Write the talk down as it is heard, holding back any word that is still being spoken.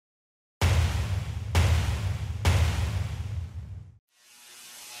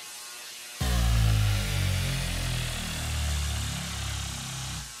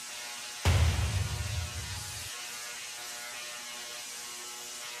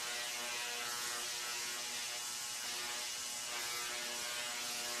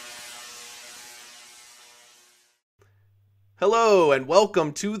Hello and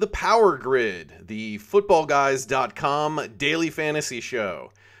welcome to the Power Grid, the Footballguys.com daily fantasy show.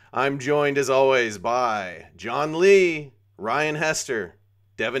 I'm joined as always by John Lee, Ryan Hester,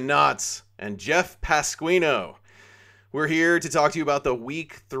 Devin Knotts, and Jeff Pasquino. We're here to talk to you about the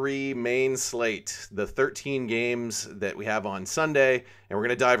Week 3 main slate, the 13 games that we have on Sunday, and we're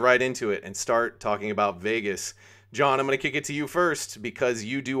going to dive right into it and start talking about Vegas. John, I'm going to kick it to you first because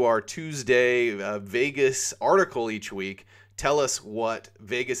you do our Tuesday Vegas article each week. Tell us what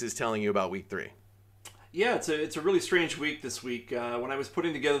Vegas is telling you about Week 3. Yeah, it's a really strange week this week. When I was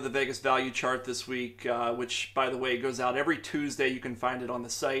putting together the Vegas value chart this week, which, by the way, goes out every Tuesday, you can find it on the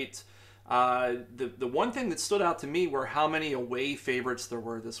site. The one thing that stood out to me were how many away favorites there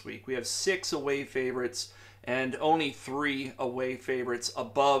were this week. We have 6 away favorites and only 3 away favorites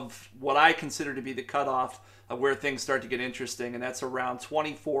above what I consider to be the cutoff of where things start to get interesting, and that's around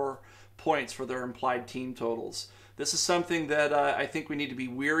 24 points for their implied team totals. This is something that I think we need to be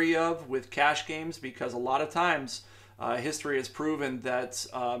weary of with cash games because a lot of times history has proven that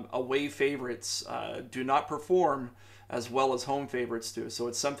away favorites do not perform as well as home favorites do. So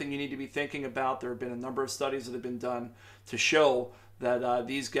it's something you need to be thinking about. There have been a number of studies that have been done to show that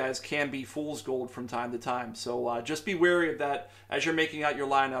these guys can be fool's gold from time to time. So just be wary of that as you're making out your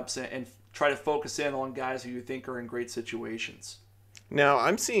lineups and try to focus in on guys who you think are in great situations. Now,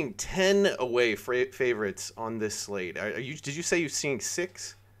 I'm seeing 10 away favorites on this slate. Did you say you're seeing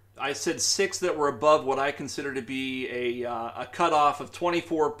 6? I said 6 that were above what I consider to be a cutoff of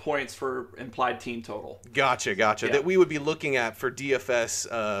 24 points for implied team total. Gotcha. Yeah. That we would be looking at for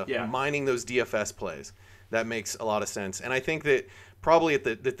DFS, mining those DFS plays. That makes a lot of sense. And I think that probably at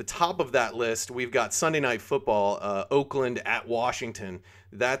the top of that list, we've got Sunday Night Football, Oakland at Washington.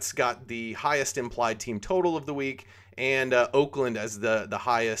 That's got the highest implied team total of the week. And Oakland as the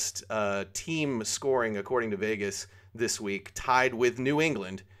highest team scoring according to Vegas this week, tied with New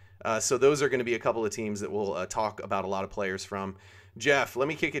England. So those are going to be a couple of teams that we'll talk about a lot of players from. Jeff, let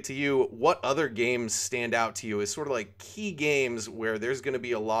me kick it to you. What other games stand out to you as sort of like key games where there's going to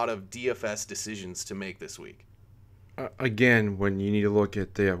be a lot of DFS decisions to make this week? Again, when you need to look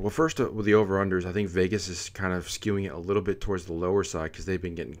at first with the over-unders, I think Vegas is kind of skewing it a little bit towards the lower side because they've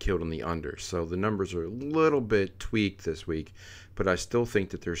been getting killed on the unders. So the numbers are a little bit tweaked this week, but I still think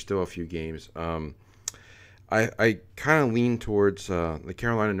that there's still a few games. I kind of lean towards the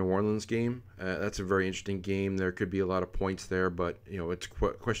Carolina-New Orleans game. That's a very interesting game. There could be a lot of points there, but it's a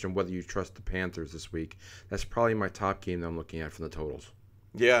question of whether you trust the Panthers this week. That's probably my top game that I'm looking at from the totals.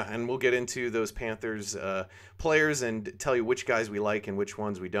 Yeah, and we'll get into those Panthers players and tell you which guys we like and which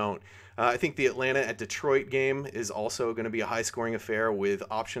ones we don't. I think the Atlanta at Detroit game is also going to be a high-scoring affair with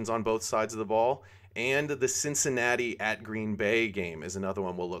options on both sides of the ball. And the Cincinnati at Green Bay game is another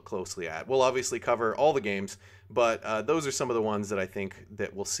one we'll look closely at. We'll obviously cover all the games, but those are some of the ones that I think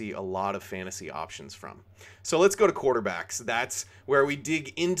that we'll see a lot of fantasy options from. So let's go to quarterbacks. That's where we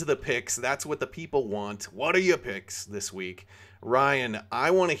dig into the picks. That's what the people want. What are your picks this week? Ryan, I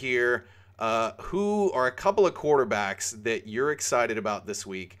want to hear who are a couple of quarterbacks that you're excited about this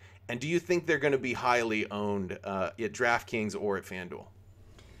week, and do you think they're going to be highly owned at DraftKings or at FanDuel?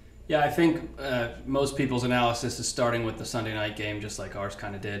 Yeah, I think most people's analysis is starting with the Sunday night game, just like ours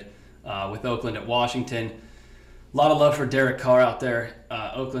kind of did, with Oakland at Washington. A lot of love for Derek Carr out there.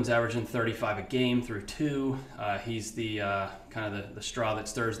 Oakland's averaging 35 a game through 2. He's the kind of the straw that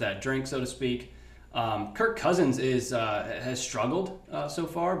stirs that drink, so to speak. Kirk Cousins has struggled so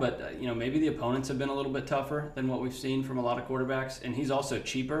far, but maybe the opponents have been a little bit tougher than what we've seen from a lot of quarterbacks, and he's also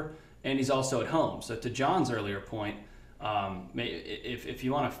cheaper, and he's also at home. So to John's earlier point, if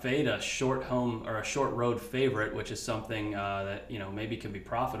you want to fade a short home or a short road favorite, which is something that maybe can be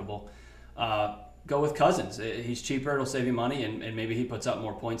profitable, go with Cousins. He's cheaper; it'll save you money, and maybe he puts up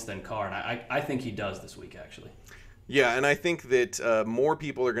more points than Carr. And I think he does this week, actually. Yeah, and I think that more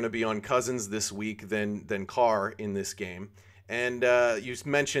people are going to be on Cousins this week than Carr in this game. And you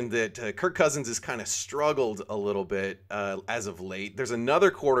mentioned that Kirk Cousins has kind of struggled a little bit as of late. There's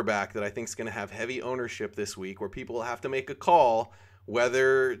another quarterback that I think is going to have heavy ownership this week where people will have to make a call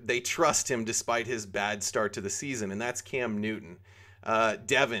whether they trust him despite his bad start to the season, and that's Cam Newton.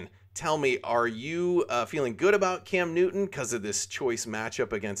 Devin, tell me, are you feeling good about Cam Newton because of this choice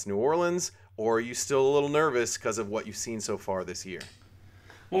matchup against New Orleans, or are you still a little nervous because of what you've seen so far this year?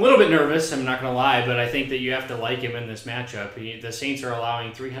 I'm a little bit nervous, I'm not going to lie, but I think that you have to like him in this matchup. The Saints are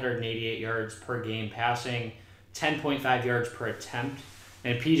allowing 388 yards per game passing, 10.5 yards per attempt,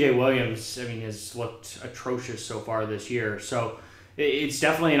 and P.J. Williams, has looked atrocious so far this year. So it's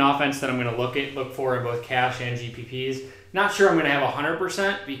definitely an offense that I'm going to look for in both cash and GPPs. Not sure I'm going to have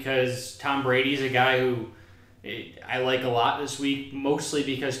 100% because Tom Brady's a guy who I like a lot this week, mostly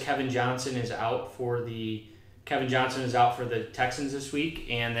because Kevin Johnson is out for the Texans this week,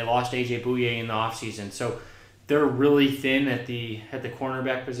 and they lost AJ Bouye in the offseason. So they're really thin at the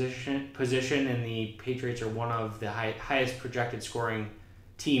cornerback position, and the Patriots are one of the highest projected scoring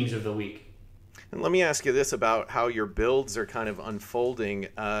teams of the week. And let me ask you this about how your builds are kind of unfolding.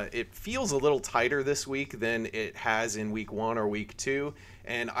 It feels a little tighter this week than it has in week 1 or week 2.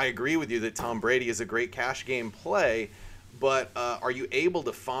 And I agree with you that Tom Brady is a great cash game play, but are you able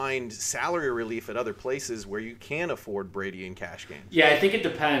to find salary relief at other places where you can afford Brady in cash games? Yeah, I think it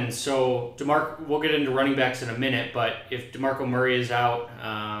depends. So we'll get into running backs in a minute, but if DeMarco Murray is out,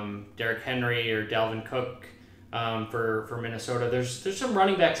 Derrick Henry or Dalvin Cook for Minnesota, there's some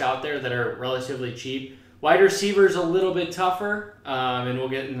running backs out there that are relatively cheap. Wide receivers a little bit tougher, and we'll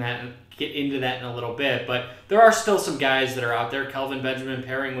get into that in a little bit. But there are still some guys that are out there. Kelvin Benjamin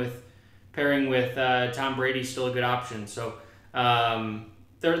pairing with Tom Brady still a good option. So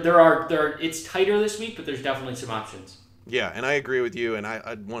it's tighter this week, but there's definitely some options. Yeah, and I agree with you, and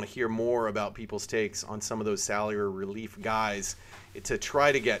I'd want to hear more about people's takes on some of those salary relief guys to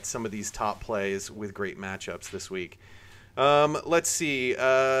try to get some of these top plays with great matchups this week. Let's see.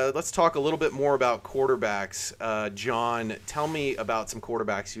 Let's talk a little bit more about quarterbacks. John, tell me about some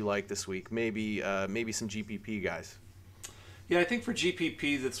quarterbacks you like this week. Maybe some GPP guys. Yeah, I think for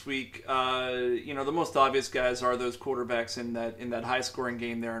GPP this week, the most obvious guys are those quarterbacks in that high-scoring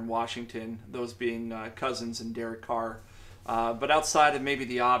game there in Washington, those being Cousins and Derek Carr. But outside of maybe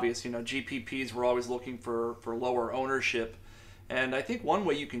the obvious, GPPs, we're always looking for lower ownership. And I think one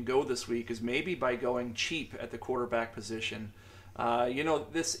way you can go this week is maybe by going cheap at the quarterback position.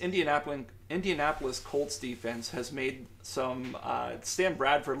 This Indianapolis Colts defense has made some Sam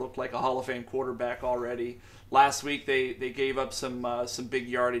Bradford look like a Hall of Fame quarterback already. Last week they gave up some big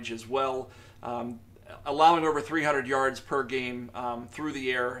yardage as well, allowing over 300 yards per game through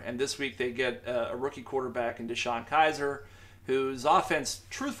the air. And this week they get a rookie quarterback in Deshaun Kaiser, whose offense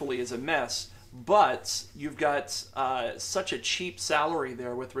truthfully is a mess. But you've got such a cheap salary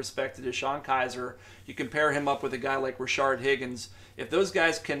there with respect to Deshaun Kaiser. You compare him up with a guy like Rashard Higgins. If those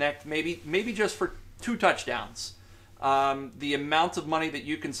guys connect, maybe just for 2 touchdowns, the amount of money that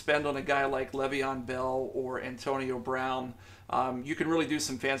you can spend on a guy like Le'Veon Bell or Antonio Brown, you can really do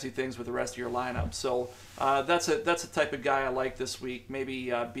some fancy things with the rest of your lineup. So that's a type of guy I like this week.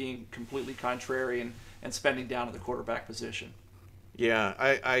 Maybe being completely contrarian and spending down at the quarterback position.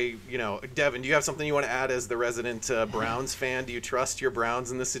 Yeah, Devin, do you have something you want to add as the resident Browns fan? Do you trust your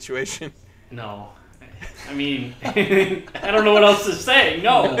Browns in this situation? No. I mean, I don't know what else to say.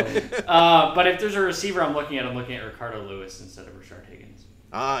 No. But if there's a receiver I'm looking at Ricardo Lewis instead of Rashard Higgins.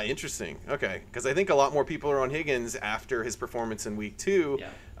 Ah, interesting. Okay, because I think a lot more people are on Higgins after his performance in week 2.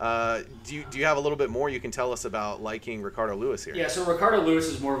 Yeah. Do you have a little bit more you can tell us about liking Ricardo Lewis here? Yeah, so Ricardo Lewis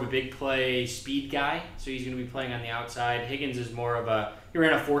is more of a big play speed guy, so he's going to be playing on the outside. Higgins is more of he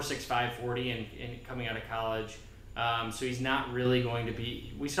ran a 4.65 40 and coming out of college, so he's not really going to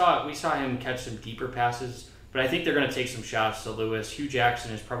be. We saw him catch some deeper passes, but I think they're going to take some shots to Lewis. Hugh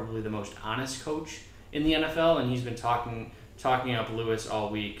Jackson is probably the most honest coach in the NFL, and he's been talking up Lewis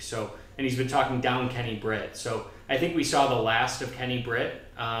all week. And he's been talking down Kenny Britt. So I think we saw the last of Kenny Britt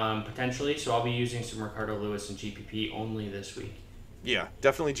potentially. So I'll be using some Ricardo Lewis and GPP only this week. Yeah,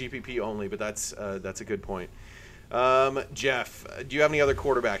 definitely GPP only, but that's a good point. Jeff, do you have any other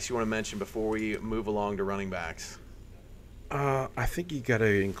quarterbacks you want to mention before we move along to running backs? I think you got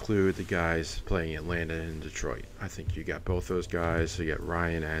to include the guys playing Atlanta and Detroit. I think you got both those guys. So you got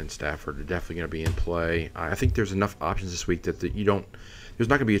Ryan and Stafford are definitely going to be in play. I think there's enough options this week that there's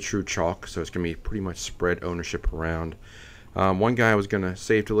not going to be a true chalk, so it's going to be pretty much spread ownership around. One guy I was going to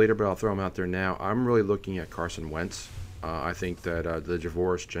save to later, but I'll throw him out there now. I'm really looking at Carson Wentz. I think that the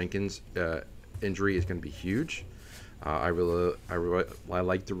Javoris Jenkins injury is going to be huge. I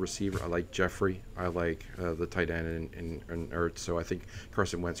like the receiver. I like Jeffrey. I like the tight end and Ertz. So I think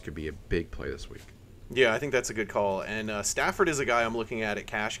Carson Wentz could be a big play this week. Yeah, I think that's a good call. And Stafford is a guy I'm looking at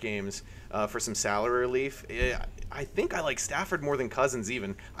cash games for some salary relief. I think I like Stafford more than Cousins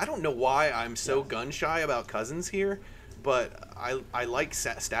even. I don't know why I'm so gun-shy about Cousins here, but I like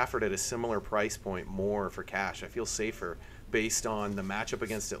Stafford at a similar price point more for cash. I feel safer based on the matchup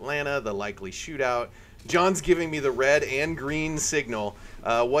against Atlanta, the likely shootout. John's giving me the red and green signal.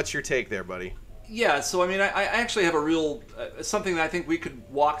 What's your take there, buddy? Yeah, so I mean, I actually have a real something that I think we could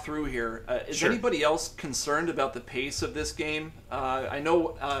walk through here. Is anybody else concerned about the pace of this game? I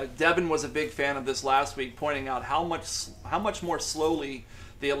know Devin was a big fan of this last week, pointing out how much more slowly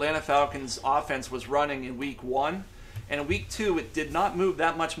the Atlanta Falcons offense was running in week 1, and in week 2 it did not move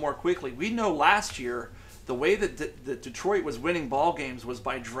that much more quickly. We know last year the way that Detroit was winning ball games was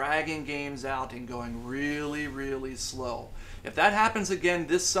by dragging games out and going really, really slow. If that happens again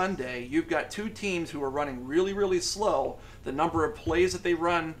this Sunday, you've got two teams who are running really, really slow. The number of plays that they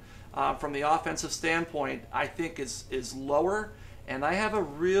run from the offensive standpoint, I think, is lower. And I have a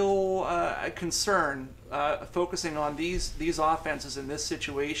real concern focusing on these offenses in this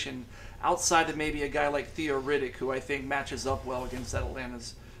situation outside of maybe a guy like Theo Riddick, who I think matches up well against that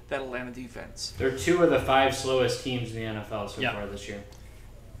Atlanta defense. They're 2 of the 5 slowest teams in the NFL so far this year.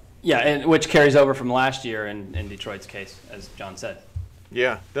 Yeah, and which carries over from last year in Detroit's case, as John said.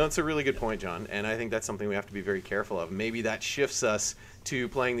 Yeah, that's a really good point, John. And I think that's something we have to be very careful of. Maybe that shifts us to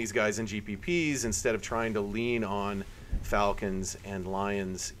playing these guys in GPPs instead of trying to lean on Falcons and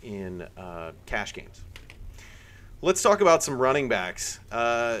Lions in cash games. Let's talk about some running backs.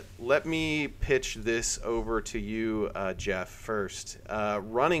 Let me pitch this over to you, Jeff, first.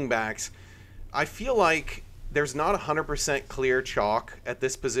 Running backs, I feel like there's not 100% clear chalk at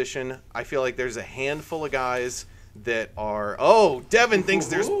this position. I feel like there's a handful of guys that are... Oh, Devin thinks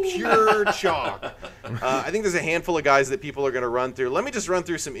there's pure chalk. I think there's a handful of guys that people are going to run through. Let me just run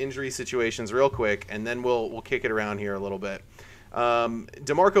through some injury situations real quick, and then we'll kick it around here a little bit.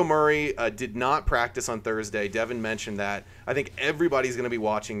 DeMarco Murray did not practice on Thursday. Devin mentioned that. I think everybody's going to be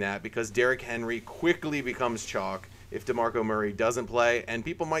watching that because Derrick Henry quickly becomes chalk if DeMarco Murray doesn't play, and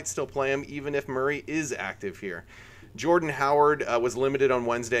people might still play him even if Murray is active here. Jordan Howard was limited on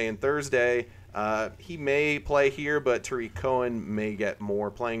Wednesday and Thursday. He may play here, but Tariq Cohen may get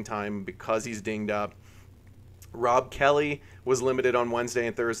more playing time because he's dinged up. Rob Kelly was limited on Wednesday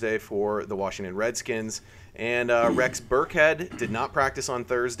and Thursday for the Washington Redskins. And Rex Burkhead did not practice on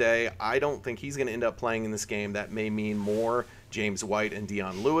Thursday. I don't think he's going to end up playing in this game. That may mean more James White and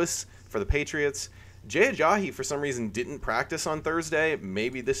Dion Lewis for the Patriots. Jay Ajayi, for some reason, didn't practice on Thursday.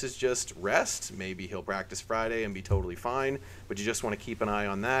 Maybe this is just rest. Maybe he'll practice Friday and be totally fine. But you just want to keep an eye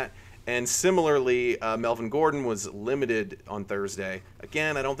on that. And similarly, Melvin Gordon was limited on Thursday.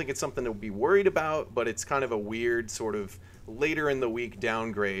 Again, I don't think it's something to be worried about, but it's kind of a weird sort of later in the week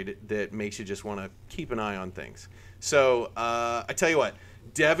downgrade that makes you just want to keep an eye on things. So I tell you what,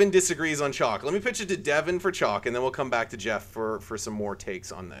 Devin disagrees on chalk. Let me pitch it to Devin for chalk, and then we'll come back to Jeff for some more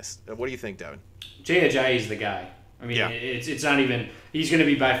takes on this. What do you think, Devin? Jay Ajayi's the guy. I mean, it's not even – he's going to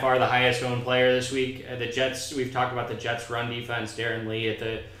be by far the highest owned player this week. The Jets – we've talked about the Jets' run defense. Darren Lee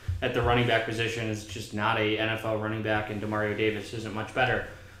at the running back position is just not a NFL running back, and Demario Davis isn't much better.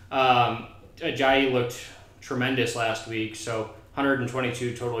 Ajayi looked tremendous last week, so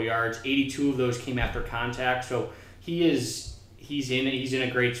 122 total yards. 82 of those came after contact, so he's in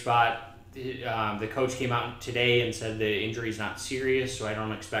a great spot. The coach came out today and said the injury's not serious, so I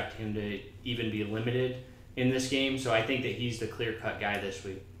don't expect him to even be limited in this game. So I think that he's the clear-cut guy this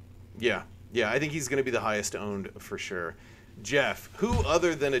week. Yeah, I think he's going to be the highest owned for sure. Jeff, who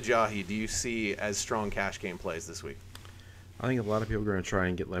other than Ajayi do you see as strong cash game plays this week? I think a lot of people are going to try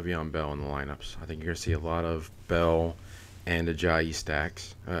and get Le'Veon Bell in the lineups. I think you're going to see a lot of Bell and Ajayi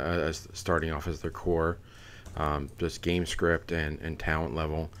stacks as starting off as their core, just game script and talent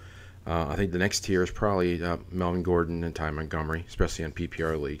level. I think the next tier is probably Melvin Gordon and Ty Montgomery, especially on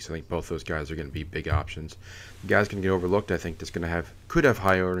PPR leagues. I think both those guys are going to be big options. The guys going to get overlooked, I think, that's going to could have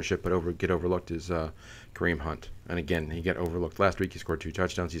high ownership, but get overlooked is Kareem Hunt. And again, he got overlooked last week. He scored 2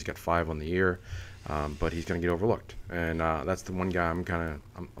 touchdowns. He's got 5 on the year, but he's going to get overlooked. And that's the one guy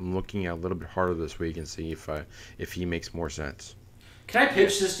I'm looking at a little bit harder this week and see if he makes more sense. Can I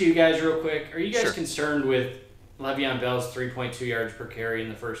pitch this to you guys real quick? Are you guys Sure. concerned with Le'Veon Bell's 3.2 yards per carry in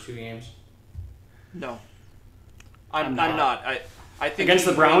the first 2 games? No. I'm not. I think Against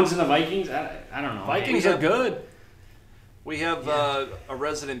the Browns and the Vikings? I don't know. Vikings are good. We have a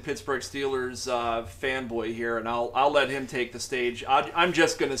resident Pittsburgh Steelers fanboy here, and I'll let him take the stage. I'm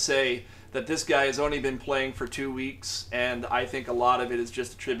just going to say that this guy has only been playing for 2 weeks, and I think a lot of it is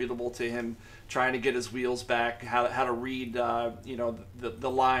just attributable to him trying to get his wheels back, how to read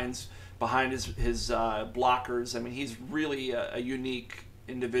the lines behind his blockers. I mean, he's really a unique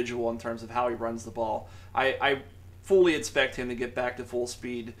individual in terms of how he runs the ball. I fully expect him to get back to full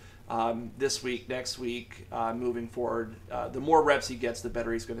speed this week, next week, moving forward. The more reps he gets, the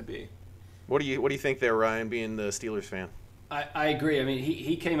better he's going to be. What do you think there, Ryan, being the Steelers fan? I agree. I mean,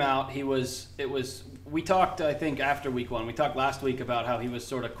 he came out. We talked, I think, after week 1. We talked last week about how he was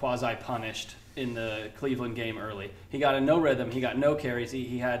sort of quasi-punished in the Cleveland game early. He got in no rhythm. He got no carries.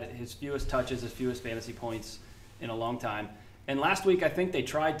 He had his fewest touches, his fewest fantasy points in a long time. And last week, I think they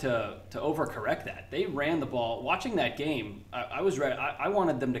tried to overcorrect that. They ran the ball. Watching that game, I was ready. I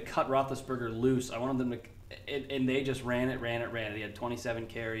wanted them to cut Roethlisberger loose. I wanted them to, and they just ran it. He had 27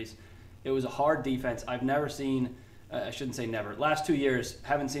 carries. It was a hard defense. I've never seen, I shouldn't say never, last 2 years,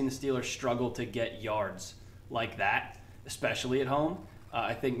 haven't seen the Steelers struggle to get yards like that, especially at home.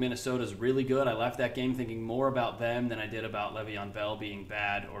 I think Minnesota's really good. I left that game thinking more about them than I did about Le'Veon Bell being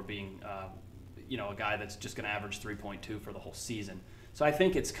bad or being a guy that's just going to average 3.2 for the whole season. So I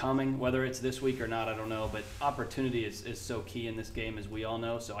think it's coming. Whether it's this week or not, I don't know. But opportunity is so key in this game, as we all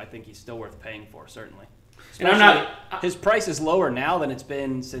know. So I think he's still worth paying for, certainly. And I'm not. His price is lower now than it's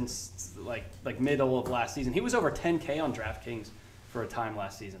been since like middle of last season. He was over 10K on DraftKings for a time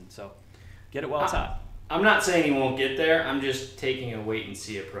last season. So get it while it's hot. I'm not saying he won't get there. I'm just taking a wait and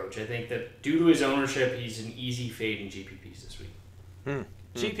see approach. I think that due to his ownership, he's an easy fade in GPPs this week.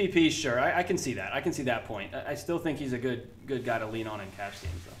 GPP, sure. I can see that. I can see that point. I still think he's a good guy to lean on in cash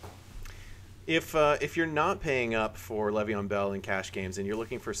games, though. If you're not paying up for Le'Veon Bell in cash games and you're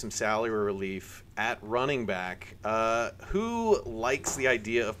looking for some salary relief at running back, who likes the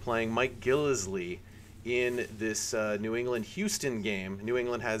idea of playing Mike Gillislee in this New England-Houston game? New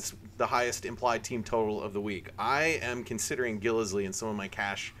England has the highest implied team total of the week. I am considering Gillislee in some of my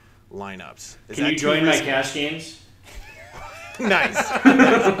cash lineups. Can you join my cash games? Nice.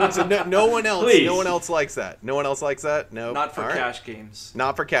 So no one else. Please. No one else likes that. No one else likes that. No. Not for All right. cash games.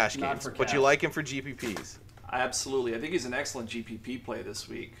 Not for cash Not games. for But cash. you like him for GPPs. Absolutely. I think he's an excellent GPP play this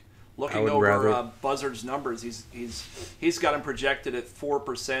week. I Looking would over rather- Buzzard's numbers, he's got him projected at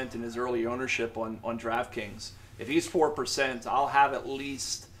 4% in his early ownership on DraftKings. If he's 4%, I'll have at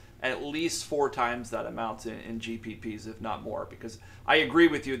least 4 times that amount in GPPs, if not more, because I agree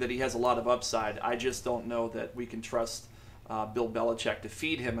with you that he has a lot of upside. I just don't know that we can trust Bill Belichick to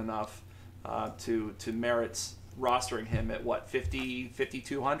feed him enough to merit rostering him at what,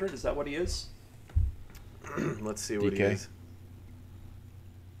 5,200? Is that what he is? Let's see what he DK? is.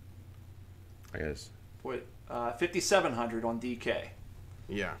 I guess. 5,700 on DK.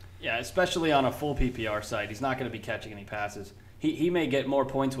 Yeah. Yeah, especially on a full PPR site. He's not going to be catching any passes. He may get more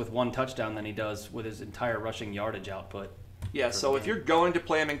points with one touchdown than he does with his entire rushing yardage output. Yeah, so if you're going to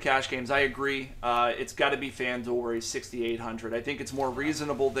play him in cash games, I agree. It's got to be FanDuel where he's 6,800. I think it's more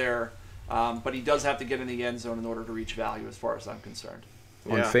reasonable there, but he does have to get in the end zone in order to reach value as far as I'm concerned.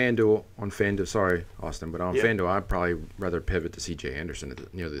 On FanDuel, sorry, Austin, but on Yeah. FanDuel, I'd probably rather pivot to C.J. Anderson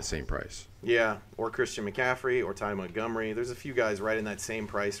at nearly the same price. Yeah, or Christian McCaffrey or Ty Montgomery. There's a few guys right in that same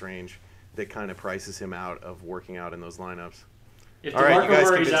price range that kind of prices him out of working out in those lineups. If All right, you guys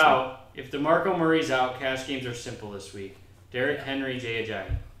DeMarco Murray's out, cash games are simple this week. Derrick Henry, Jay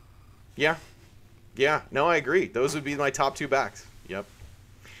Ajayi. Yeah. No, I agree. Those would be my top 2 backs. Yep.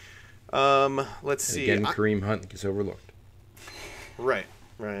 Let's see. Again, Kareem Hunt gets overlooked. Right.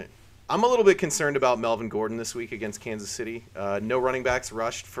 I'm a little bit concerned about Melvin Gordon this week against Kansas City. No running backs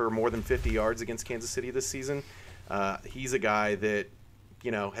rushed for more than 50 yards against Kansas City this season. He's a guy that,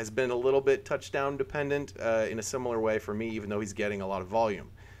 has been a little bit touchdown dependent in a similar way for me, even though he's getting a lot of volume.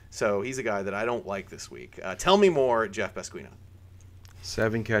 So he's a guy that I don't like this week. Tell me more, Jeff Pasquino.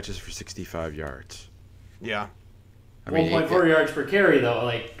 7 catches for 65 yards. Yeah. 1.4 yards per carry, though.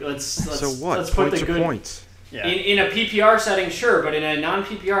 Let's So what? Let's put Points the are good points. Yeah. in a PPR setting, sure, but in a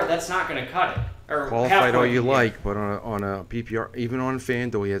non-PPR, that's not going to cut it. Or Qualified half all point you PPR. like, but on a PPR, even on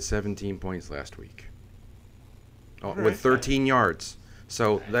FanDuel, he had 17 points last week. With 13 yards.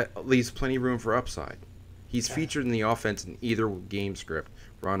 So that leaves plenty of room for upside. He's featured in the offense in either game script,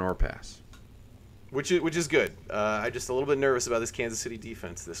 run or pass. Which is good. I'm just a little bit nervous about this Kansas City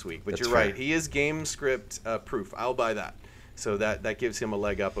defense this week. But That's you're right. fair. He is game script proof. I'll buy that. So that gives him a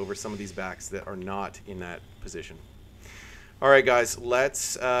leg up over some of these backs that are not in that position. All right, guys.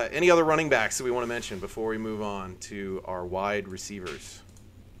 Let's any other running backs that we want to mention before we move on to our wide receivers?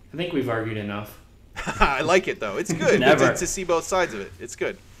 I think we've argued enough. I like it, though. It's good Never. to see both sides of it. It's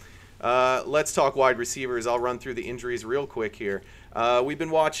good. Let's talk wide receivers. I'll run through the injuries real quick here. We've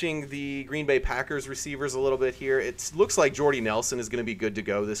been watching the Green Bay Packers receivers a little bit here. It looks like Jordy Nelson is going to be good to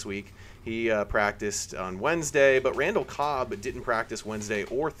go this week. He practiced on Wednesday, but Randall Cobb didn't practice Wednesday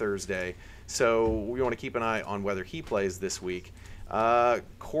or Thursday, so we want to keep an eye on whether he plays this week.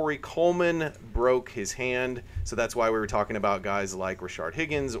 Corey Coleman broke his hand, so that's why we were talking about guys like Rashard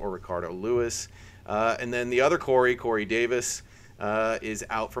Higgins or Ricardo Lewis. And then the other Corey Davis, is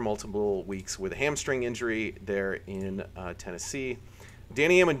out for multiple weeks with a hamstring injury there in Tennessee.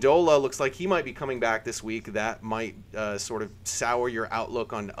 Danny Amendola looks like he might be coming back this week. That might sort of sour your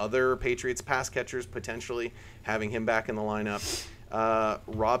outlook on other Patriots pass catchers, potentially having him back in the lineup.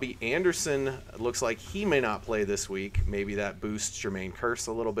 Robbie Anderson looks like he may not play this week. Maybe that boosts Jermaine Kearse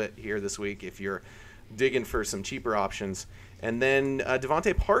a little bit here this week if you're digging for some cheaper options. And then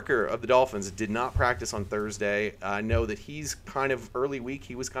Devontae Parker of the Dolphins did not practice on Thursday. I know that he's kind of early week.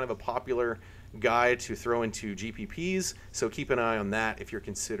 He was kind of a popular guy to throw into GPPs, so keep an eye on that if you're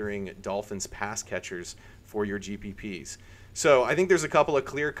considering Dolphins pass catchers for your GPPs. So I think there's a couple of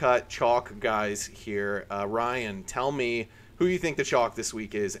clear-cut chalk guys here. Ryan, tell me who you think the chalk this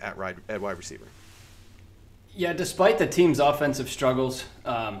week is at wide receiver. Yeah, despite the team's offensive struggles,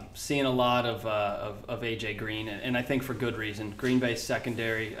 seeing a lot of A.J. Green, and I think for good reason. Green Bay's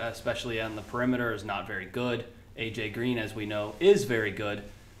secondary, especially on the perimeter, is not very good. A.J. Green, as we know, is very good.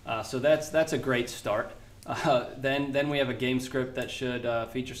 So that's a great start. Then we have a game script that should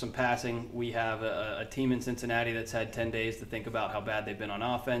feature some passing. We have a team in Cincinnati that's had 10 days to think about how bad they've been on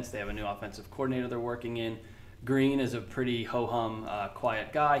offense. They have a new offensive coordinator they're working in. Green is a pretty ho-hum,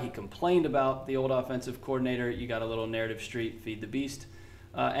 quiet guy. He complained about the old offensive coordinator. You got a little narrative street, feed the beast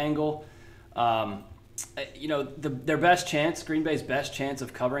angle. Their best chance, Green Bay's best chance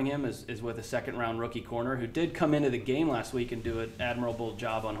of covering him is with a second-round rookie corner who did come into the game last week and do an admirable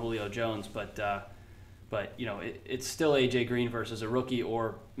job on Julio Jones. But it's still A.J. Green versus a rookie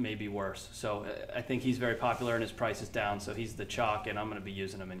or maybe worse. So I think he's very popular and his price is down. So he's the chalk, and I'm going to be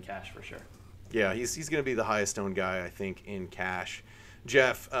using him in cash for sure. Yeah, he's going to be the highest owned guy, I think, in cash.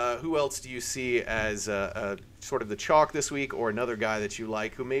 Jeff, who else do you see as sort of the chalk this week, or another guy that you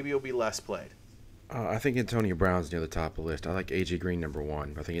like who maybe will be less played? I think Antonio Brown's near the top of the list. I like A.J. Green number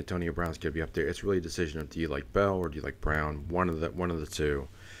one. I think Antonio Brown's going to be up there. It's really a decision of do you like Bell or do you like Brown? One of the two.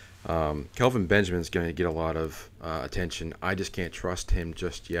 Kelvin Benjamin's going to get a lot of attention. I just can't trust him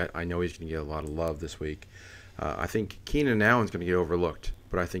just yet. I know he's going to get a lot of love this week. I think Keenan Allen's going to get overlooked,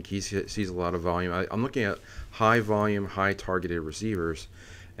 but I think he sees a lot of volume. I'm looking at high volume, high targeted receivers,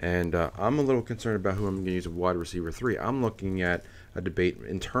 and I'm a little concerned about who I'm going to use a wide receiver 3. I'm looking at a debate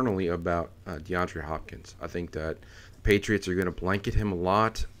internally about DeAndre Hopkins. I think that the Patriots are going to blanket him a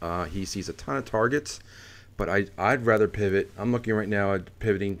lot. He sees a ton of targets, but I'd rather pivot. I'm looking right now at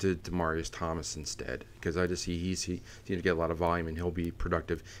pivoting to Demaryius Thomas instead, because I just see he's going to get a lot of volume and he'll be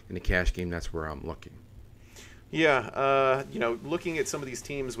productive in the cash game. That's where I'm looking. Yeah, looking at some of these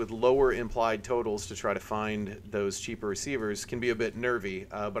teams with lower implied totals to try to find those cheaper receivers can be a bit nervy.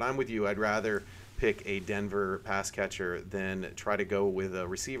 But I'm with you. I'd rather pick a Denver pass catcher than try to go with a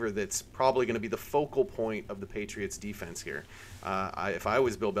receiver that's probably going to be the focal point of the Patriots defense here. If I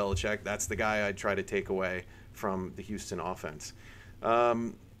was Bill Belichick, that's the guy I'd try to take away from the Houston offense.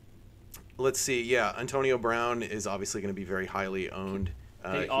 Let's see. Yeah, Antonio Brown is obviously going to be very highly owned.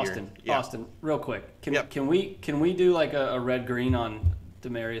 Hey, Austin, real quick. Can we do like a red-green on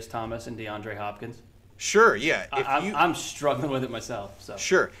Demaryius Thomas and DeAndre Hopkins? Sure, yeah. I'm struggling with it myself. So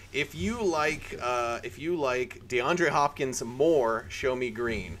sure. If you like DeAndre Hopkins more, show me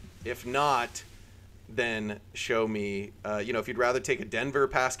green. If not, then show me. If you'd rather take a Denver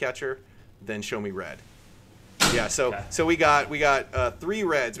pass catcher, then show me red. Yeah. So we got 3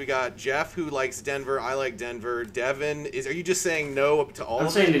 reds. We got Jeff who likes Denver. I like Denver. Devin are you just saying no to all? I'm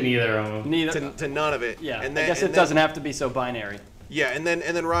of saying it? to neither of them. To none of it. Yeah. And then, I guess it doesn't have to be so binary. Yeah, and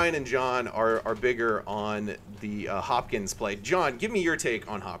then Ryan and John are bigger on the Hopkins play. John, give me your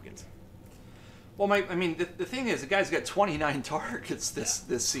take on Hopkins. Well, the thing is, the guy's got 29 targets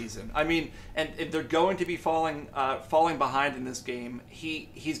this season. And they're going to be falling behind in this game.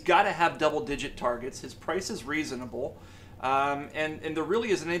 He's got to have double-digit targets. His price is reasonable, and there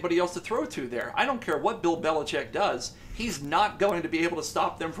really isn't anybody else to throw to there. I don't care what Bill Belichick does. He's not going to be able to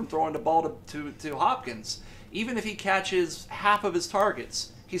stop them from throwing the ball to Hopkins. Even if he catches half of his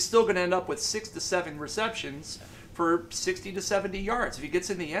targets, he's still going to end up with 6 to 7 receptions for 60 to 70 yards. If he gets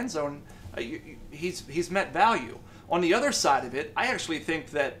in the end zone, he's met value. On the other side of it, I actually think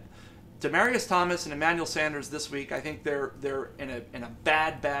that Demaryius Thomas and Emmanuel Sanders this week, I think they're in a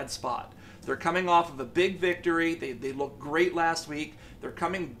bad spot. They're coming off of a big victory. They looked great last week. They're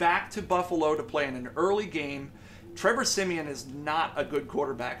coming back to Buffalo to play in an early game. Trevor Siemian is not a good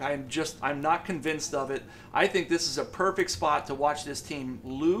quarterback. I'm not convinced of it. I think this is a perfect spot to watch this team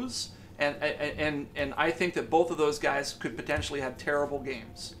lose, and I think that both of those guys could potentially have terrible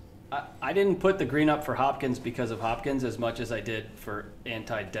games. I didn't put the green up for Hopkins because of Hopkins as much as I did for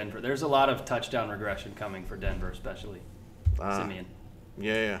anti-Denver. There's a lot of touchdown regression coming for Denver, especially Siemian.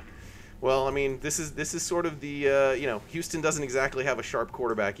 Yeah. Well, this is sort of the Houston doesn't exactly have a sharp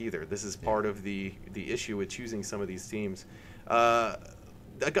quarterback either. This is part of the issue with choosing some of these teams. A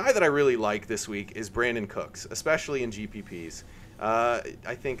guy that I really like this week is Brandon Cooks, especially in GPPs.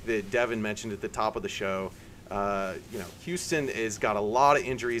 I think that Devin mentioned at the top of the show. Houston has got a lot of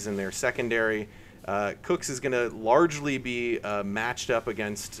injuries in their secondary. Cooks is going to largely be matched up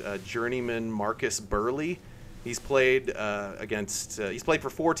against journeyman Marcus Burley. He's played he's played for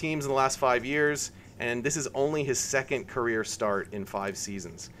 4 teams in the last 5 years, and this is only his second career start in 5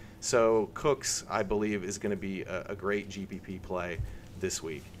 seasons. So Cooks, I believe, is going to be a great GPP play this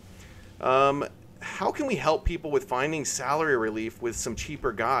week. How can we help people with finding salary relief with some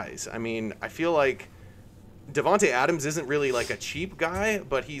cheaper guys? I mean, I feel like Devontae Adams isn't really like a cheap guy,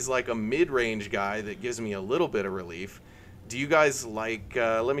 but he's like a mid-range guy that gives me a little bit of relief. Do you guys like,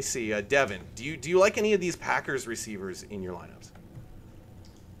 let me see, Devin, do you like any of these Packers receivers in your lineups?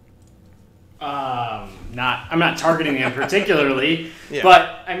 I'm not targeting them particularly, Yeah.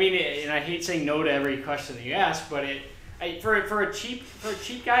 but I mean, and I hate saying no to every question that you ask, but for a cheap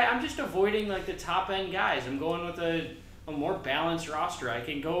guy, I'm just avoiding like the top end guys. I'm going with a more balanced roster. I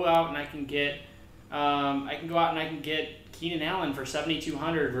can go out and I can get Keenan Allen for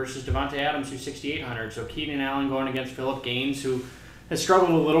 7,200 versus Devontae Adams who's 6,800. So Keenan Allen going against Phillip Gaines, who has struggled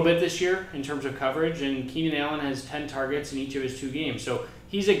a little bit this year in terms of coverage, and Keenan Allen has 10 targets in each of his 2 games. So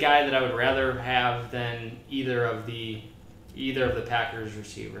he's a guy that I would rather have than either of the Packers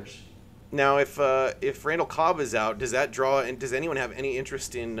receivers. Now, if Randall Cobb is out, does that draw? And does anyone have any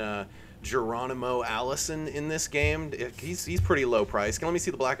interest in Geronimo Allison in this game? He's pretty low price. Let me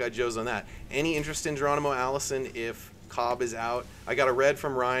see the Black Eyed Joes on that. Any interest in Geronimo Allison if Cobb is out? I got a red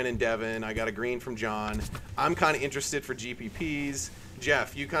from Ryan and Devin. I got a green from John. I'm kind of interested for GPPs.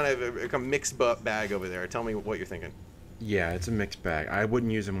 Jeff, you kind of a mixed bag over there. Tell me what you're thinking. Yeah, it's a mixed bag. I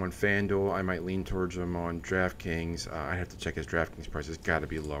wouldn't use him on FanDuel. I might lean towards him on DraftKings. I have to check his DraftKings price. It's got to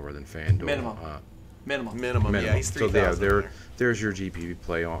be lower than FanDuel. Minimum. Yeah, he's 3,000. So there's your GPP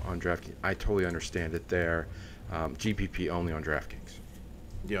play on DraftKings. I totally understand it there. GPP only on DraftKings.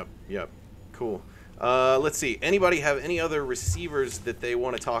 Yep. Cool. Let's see. Anybody have any other receivers that they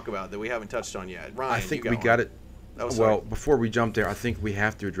want to talk about that we haven't touched on yet? Ryan, I think we got it. Well, before we jump there, I think we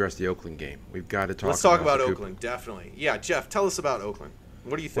have to address the Oakland game. We've got to talk. Let's talk about Oakland, definitely. Yeah, Jeff, tell us about Oakland.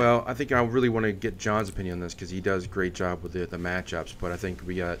 What do you think? Well, I think I really want to get John's opinion on this because he does a great job with the matchups. But I think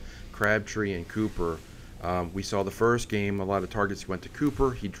we got Crabtree and Cooper. We saw the first game, a lot of targets went to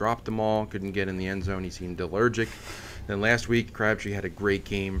Cooper. He dropped them all, couldn't get in the end zone. He seemed allergic. Then last week, Crabtree had a great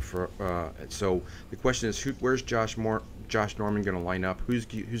game. So the question is, where's Josh Norman going to line up? Who's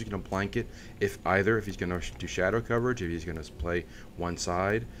going to blanket? If he's going to do shadow coverage, if he's going to play one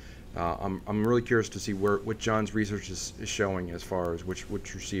side. I'm really curious to see what John's research is showing as far as which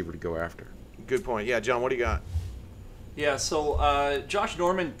receiver to go after. Good point. Yeah, John, what do you got? Yeah, so Josh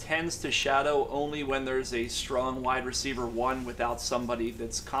Norman tends to shadow only when there's a strong wide receiver 1 without somebody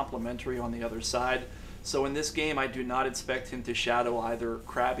that's complementary on the other side. So in this game, I do not expect him to shadow either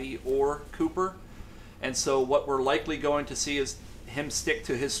Krabby or Cooper. And so what we're likely going to see is him stick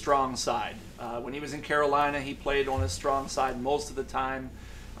to his strong side. When he was in Carolina, he played on his strong side most of the time.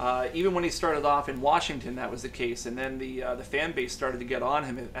 Even when he started off in Washington, that was the case. And then the fan base started to get on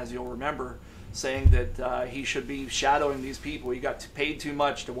him, as you'll remember, saying that he should be shadowing these people. He got paid too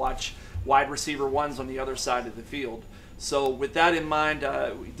much to watch wide receiver 1s on the other side of the field. So with that in mind,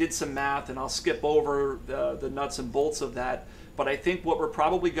 we did some math, and I'll skip over the nuts and bolts of that. But I think what we're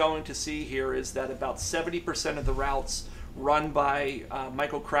probably going to see here is that about 70% of the routes run by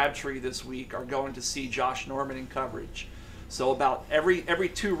Michael Crabtree this week are going to see Josh Norman in coverage. So about every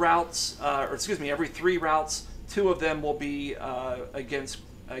 3 routes, 2 of them will be against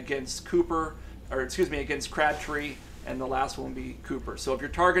Crabtree, and the last one will be Cooper. So if you're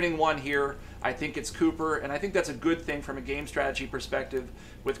targeting one here, I think it's Cooper, and I think that's a good thing from a game strategy perspective.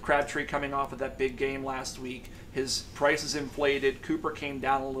 With Crabtree coming off of that big game last week, his price is inflated. Cooper came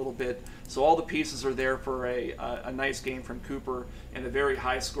down a little bit, so all the pieces are there for a nice game from Cooper and a very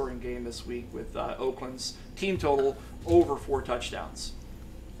high-scoring game this week with Oakland's team total over 4 touchdowns.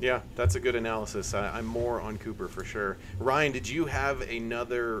 Yeah, that's a good analysis. I'm more on Cooper for sure. Ryan, did you have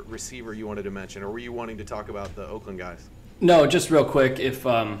another receiver you wanted to mention, or were you wanting to talk about the Oakland guys? No, just real quick.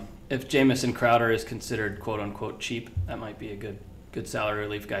 If Jamison Crowder is considered quote unquote cheap, that might be a good salary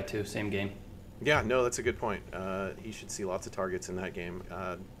relief guy too. Same game. Yeah, no, that's a good point. He should see lots of targets in that game,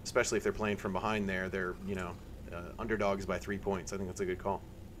 especially if they're playing from behind there. They're underdogs by 3 points. I think that's a good call.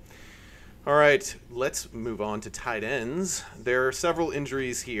 All right, let's move on to tight ends. There are several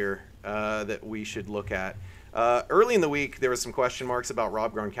injuries here that we should look at. Early in the week, there was some question marks about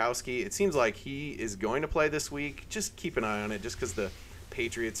Rob Gronkowski. It seems like he is going to play this week. Just keep an eye on it, just because the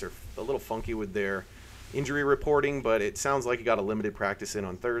Patriots are a little funky with their injury reporting, but it sounds like he got a limited practice in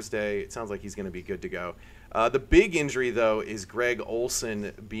on Thursday. It sounds like he's going to be good to go. The big injury, though, is Greg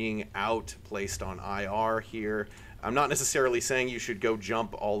Olsen being out, placed on IR here. I'm not necessarily saying you should go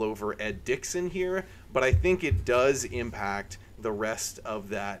jump all over Ed Dickson here, but I think it does impact the rest of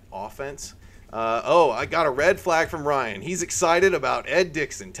that offense. I got a red flag from Ryan. He's excited about Ed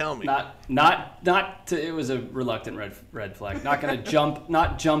Dickson. Tell me. It was a reluctant red flag. Not going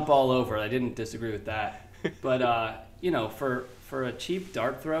to jump all over. I didn't disagree with that. But, for a cheap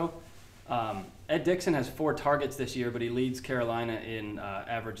dart throw, Ed Dickson has 4 targets this year, but he leads Carolina in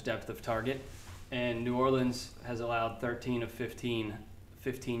average depth of target. And New Orleans has allowed 13 of 15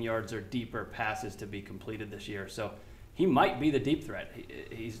 yards or deeper passes to be completed this year. So he might be the deep threat.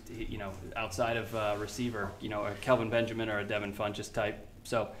 He's outside of receiver, a Kelvin Benjamin or a Devin Funchess type.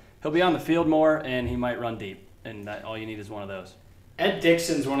 So he'll be on the field more, and he might run deep. And all you need is one of those. Ed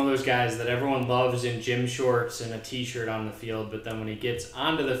Dickson's one of those guys that everyone loves in gym shorts and a T-shirt on the field, but then when he gets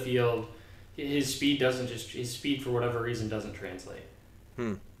onto the field, his speed for whatever reason doesn't translate.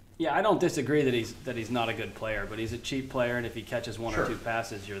 Yeah, I don't disagree that he's not a good player, but he's a cheap player, and if he catches one or two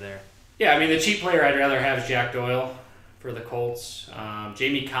passes, you're there. Yeah, I mean, the cheap player I'd rather have is Jack Doyle for the Colts.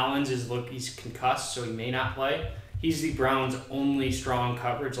 Jamie Collins he's concussed, so he may not play. He's the Browns' only strong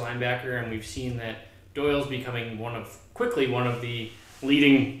coverage linebacker, and we've seen that Doyle's becoming one of the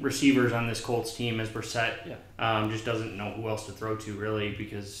leading receivers on this Colts team as Brissett just doesn't know who else to throw to, really,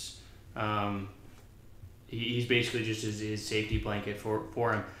 because he's basically just his safety blanket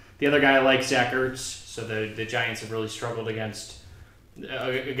for him. The other guy I like, Zach Ertz. So the Giants have really struggled against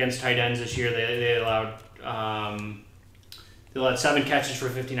tight ends this year. They allowed 7 catches for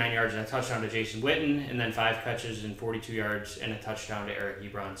 59 yards and a touchdown to Jason Witten, and then 5 catches and 42 yards and a touchdown to Eric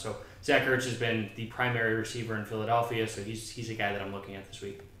Ebron. So Zach Ertz has been the primary receiver in Philadelphia, so he's a guy that I'm looking at this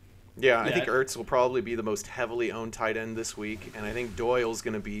week. Yeah, I think Ertz will probably be the most heavily owned tight end this week, and I think Doyle's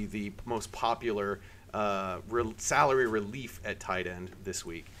going to be the most popular salary relief at tight end this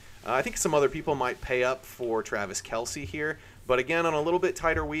week. I think some other people might pay up for Travis Kelce here, but again, on a little bit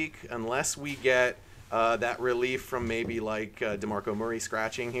tighter week, unless we get that relief from maybe like DeMarco Murray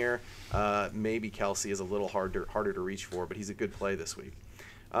scratching here, maybe Kelce is a little harder to reach for, but he's a good play this week.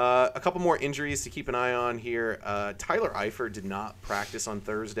 A couple more injuries to keep an eye on here. Tyler Eifert did not practice on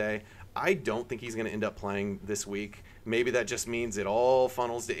Thursday. I don't think he's going to end up playing this week. Maybe that just means it all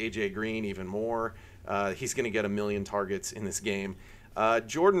funnels to A.J. Green even more. He's going to get 1 million targets in this game.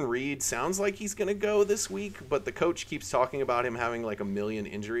 Jordan Reed sounds like he's going to go this week, but the coach keeps talking about him having like 1 million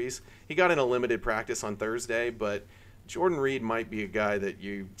injuries. He got in a limited practice on Thursday, but Jordan Reed might be a guy that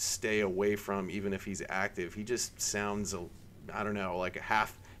you stay away from even if he's active. He just sounds, like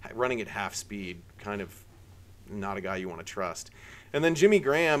running at half speed, kind of not a guy you want to trust. And then Jimmy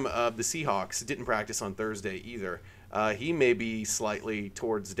Graham of the Seahawks didn't practice on Thursday either. He may be slightly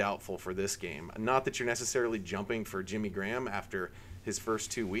towards doubtful for this game. Not that you're necessarily jumping for Jimmy Graham after his first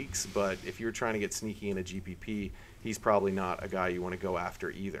 2 weeks, but if you're trying to get sneaky in a GPP, he's probably not a guy you want to go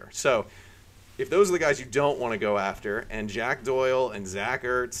after either. So if those are the guys you don't want to go after, and Jack Doyle and Zach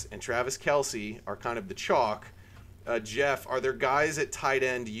Ertz and Travis Kelce are kind of the chalk, Jeff, are there guys at tight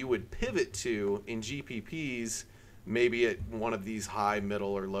end you would pivot to in GPPs, maybe at one of these high,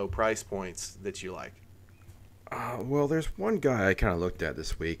 middle, or low price points that you like? Well, there's one guy I kind of looked at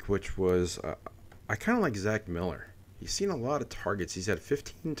this week, which was I kind of like Zach Miller. He's seen a lot of targets. He's had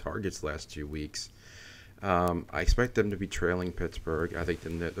 15 targets last 2 weeks. I expect them to be trailing Pittsburgh. I think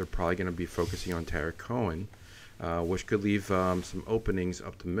they're probably going to be focusing on Tarek Cohen, which could leave some openings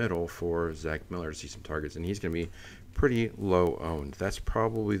up the middle for Zach Miller to see some targets, and he's going to be pretty low owned. That's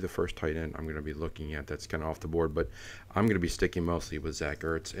probably the first tight end I'm going to be looking at that's kind of off the board, but I'm going to be sticking mostly with Zach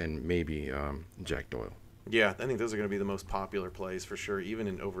Ertz and maybe Jack Doyle. Yeah, I think those are going to be the most popular plays for sure,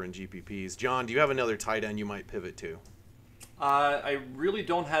 even over in GPPs. John, do you have another tight end you might pivot to? I really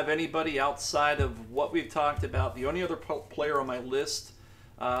don't have anybody outside of what we've talked about. The only other player on my list,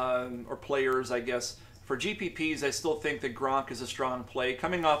 or players, I guess, for GPPs, I still think that Gronk is a strong play.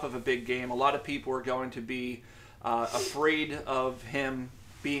 Coming off of a big game, a lot of people are going to be afraid of him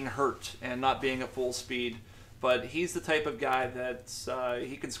being hurt and not being at full speed. But he's the type of guy that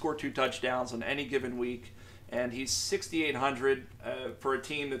he can score 2 touchdowns on any given week. And he's 6,800 for a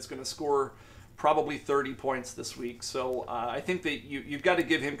team that's going to score probably 30 points this week. So I think that you've got to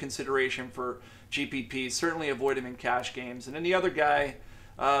give him consideration for GPP. Certainly avoid him in cash games. And then the other guy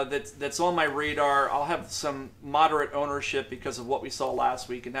that's on my radar, I'll have some moderate ownership because of what we saw last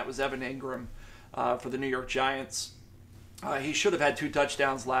week, and that was Evan Ingram for the New York Giants. He should have had 2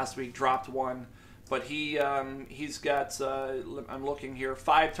 touchdowns last week, dropped 1. But he's got, I'm looking here,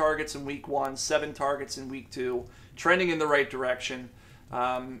 5 targets in week 1, 7 targets in week 2, trending in the right direction.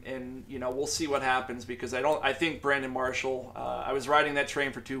 And we'll see what happens, because I think Brandon Marshall. I was riding that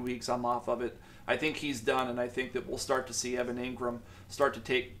train for 2 weeks. I'm off of it. I think he's done, and I think that we'll start to see Evan Ingram start to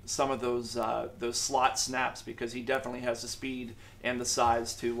take some of those slot snaps, because he definitely has the speed and the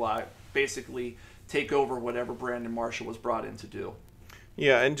size to basically take over whatever Brandon Marshall was brought in to do.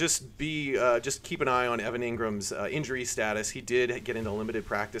 Yeah, and just keep an eye on Evan Ingram's injury status. He did get into limited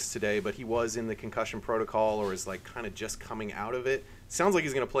practice today, but he was in the concussion protocol, or is like kind of just coming out of it. Sounds like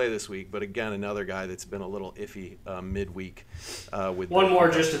he's going to play this week, but again, another guy that's been a little iffy midweek. With one more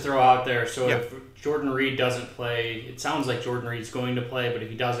just to throw out there. So yeah. If Jordan Reed doesn't play, it sounds like Jordan Reed's going to play, but if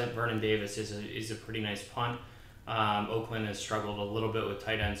he doesn't, Vernon Davis is a pretty nice punt. Oakland has struggled a little bit with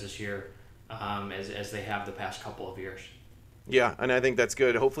tight ends this year, as they have the past couple of years. Yeah, and I think that's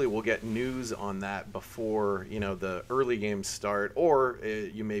good. Hopefully we'll get news on that before the early games start, or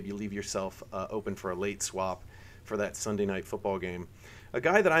you maybe leave yourself open for a late swap for that Sunday night football game. A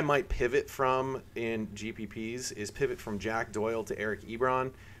guy that I might pivot from in GPPs is pivot from Jack Doyle to Eric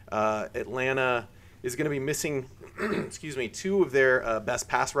Ebron. Atlanta is going to be missing two of their best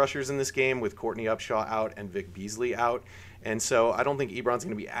pass rushers in this game, with Courtney Upshaw out and Vic Beasley out. And so I don't think Ebron's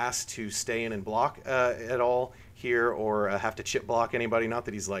going to be asked to stay in and block at all here, or have to chip block anybody. Not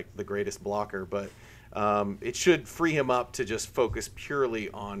that he's like the greatest blocker, but it should free him up to just focus purely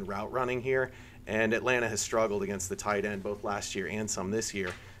on route running here. And Atlanta has struggled against the tight end both last year and some this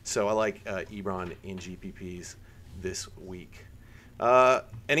year. So I like Ebron in GPPs this week.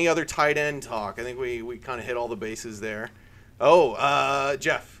 Any other tight end talk? I think we kind of hit all the bases there.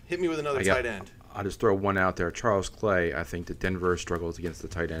 Jeff, hit me with another tight end. I'll just throw one out there. Charles Clay. I think that Denver struggles against the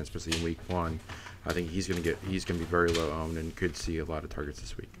tight end, especially in week 1. I think he's going to be very low owned and could see a lot of targets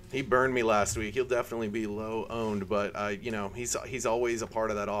this week. He burned me last week. He'll definitely be low owned, but he's always a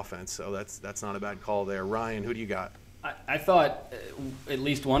part of that offense, so that's not a bad call there. Ryan, who do you got? I thought at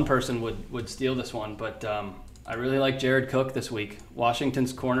least one person would steal this one, but I really like Jared Cook this week.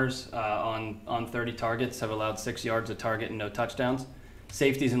 Washington's corners on 30 targets have allowed 6 yards a target and no touchdowns.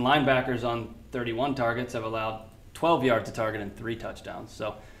 Safeties and linebackers on 31 targets have allowed 12 yards a target and 3 touchdowns.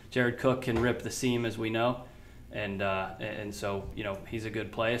 So Jared Cook can rip the seam, as we know, and so he's a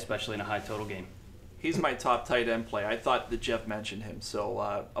good play, especially in a high total game. He's my top tight end play. I thought that Jeff mentioned him,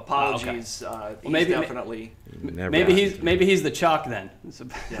 so apologies. Okay. He's definitely maybe he's the chalk then. So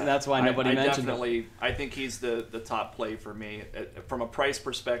that's why nobody mentioned him. I think he's the top play for me from a price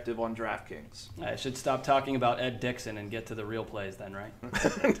perspective on DraftKings. I should stop talking about Ed Dixon and get to the real plays then, right?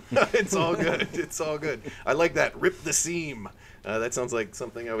 It's all good. It's all good. I like that. Rip the seam. That sounds like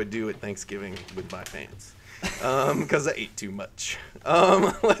something I would do at Thanksgiving with my fans. Because I ate too much.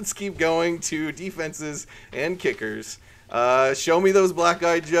 Let's keep going to defenses and kickers. Show me those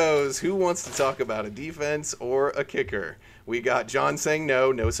black-eyed Joes. Who wants to talk about a defense or a kicker? We got John saying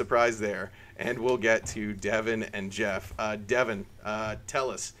no surprise there. And we'll get to Devin and Jeff. Devin, tell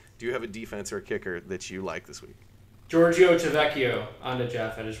us, do you have a defense or a kicker that you like this week? Giorgio Tavecchio. On to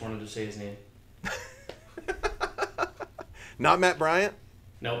Jeff. I just wanted to say his name. Not Matt Bryant?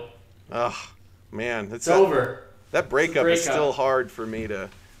 Nope. Oh, man. It's over. That breakup is still hard for me to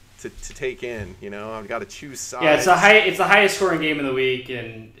take in. I've got to choose sides. Yeah, it's the highest scoring game of the week,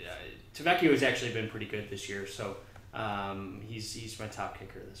 and Tavecchio has actually been pretty good this year, so he's my top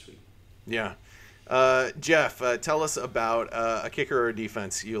kicker this week. Yeah. Jeff, tell us about a kicker or a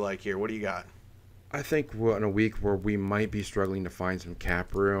defense you like here. What do you got? I think we're in a week where we might be struggling to find some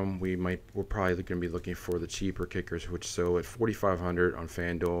cap room. We're probably going to be looking for the cheaper kickers, which so at $4,500 on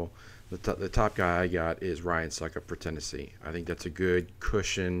FanDuel, the top guy I got is Ryan Suckup for Tennessee. I think that's a good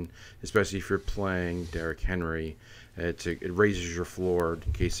cushion, especially if you're playing Derrick Henry. It raises your floor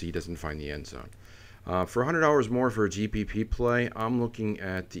in case he doesn't find the end zone. For $100 more for a GPP play, I'm looking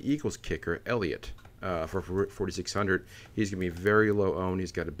at the Eagles kicker, Elliott. For $4,600, he's going to be very low owned.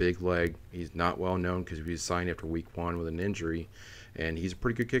 He's got a big leg. He's not well known because he was signed after week 1 with an injury, and he's a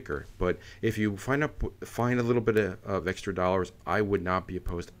pretty good kicker. But if you find a little bit of extra dollars, I would not be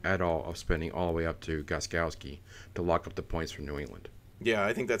opposed at all of spending all the way up to Gostkowski to lock up the points from New England. Yeah,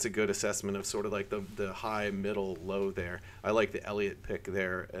 I think that's a good assessment of sort of like the high, middle, low there. I like the Elliott pick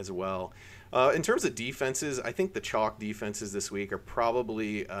there as well. In terms of defenses, I think the chalk defenses this week are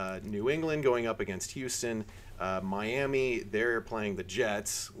probably New England going up against Houston. Miami, they're playing the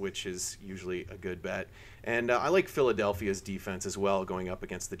Jets, which is usually a good bet. And I like Philadelphia's defense as well going up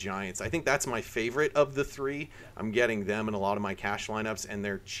against the Giants. I think that's my favorite of the 3. I'm getting them in a lot of my cash lineups, and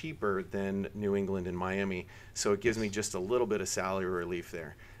they're cheaper than New England and Miami. So it gives me just a little bit of salary relief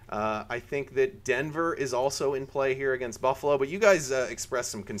there. I think that Denver is also in play here against Buffalo, but you guys expressed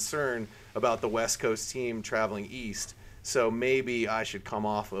some concern about the West Coast team traveling east. So maybe I should come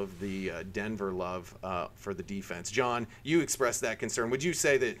off of the Denver love for the defense. John, you expressed that concern. Would you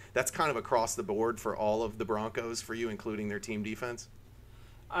say that that's kind of across the board for all of the Broncos for you, including their team defense?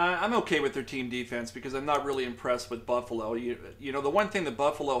 I'm okay with their team defense because I'm not really impressed with Buffalo. You know, the one thing that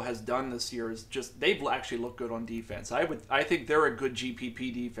Buffalo has done this year is just they've actually looked good on defense. I think they're a good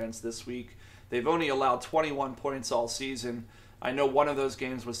GPP defense this week. They've only allowed 21 points all season. I know one of those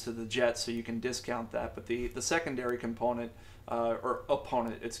games was to the Jets, so you can discount that. But the secondary component, or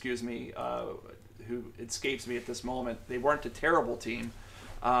opponent, excuse me, who escapes me at this moment, they weren't a terrible team.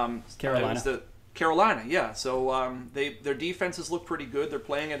 Carolina. Carolina, yeah. So their defenses look pretty good. They're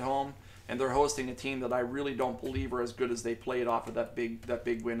playing at home, and they're hosting a team that I really don't believe are as good as they played off of that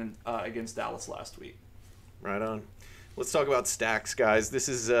big win against Dallas last week. Right on. Let's talk about stacks, guys. This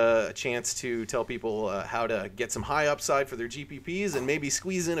is a chance to tell people how to get some high upside for their GPPs and maybe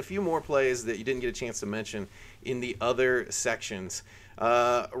squeeze in a few more plays that you didn't get a chance to mention in the other sections.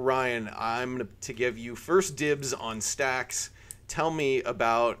 Ryan, I'm to give you first dibs on stacks. Tell me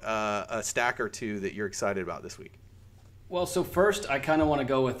about a stack or two that you're excited about this week. Well, so first, I kind of want to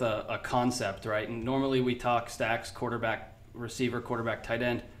go with a concept, right? And normally we talk stacks, quarterback, receiver, quarterback, tight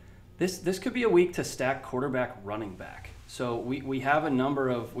end. This could be a week to stack quarterback, running back. So we have a number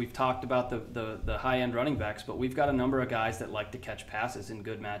of, we've talked about the high-end running backs, but we've got a number of guys that like to catch passes in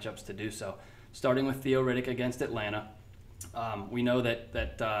good matchups to do so. Starting with Theo Riddick against Atlanta. We know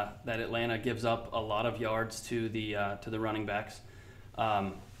that Atlanta gives up a lot of yards to the running backs.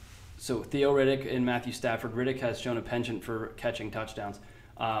 So Theo Riddick and Matthew Stafford. Riddick has shown a penchant for catching touchdowns.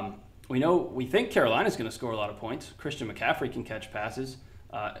 We think Carolina's going to score a lot of points. Christian McCaffrey can catch passes.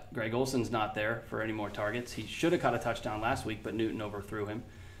 Greg Olson's not there for any more targets. He should have caught a touchdown last week, but Newton overthrew him.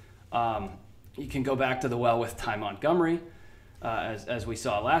 You can go back to the well with Ty Montgomery. As we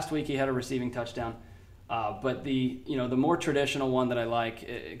saw last week, he had a receiving touchdown. But the more traditional one that I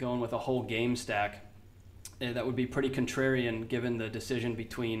like, going with a whole game stack, that would be pretty contrarian given the decision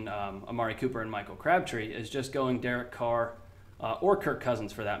between Amari Cooper and Michael Crabtree, is just going Derek Carr or Kirk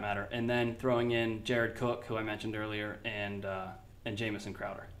Cousins for that matter, and then throwing in Jared Cook, who I mentioned earlier, and Jamison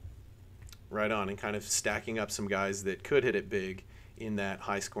Crowder. Right on, and kind of stacking up some guys that could hit it big in that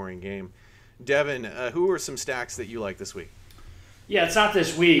high-scoring game. Devin, who are some stacks that you like this week? Yeah, it's not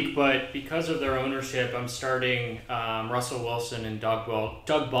this week, but because of their ownership, I'm starting Russell Wilson and Doug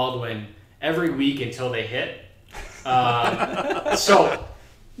Baldwin every week until they hit. No,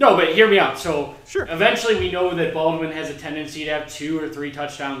 but hear me out. So sure. Eventually we know that Baldwin has a tendency to have 2 or 3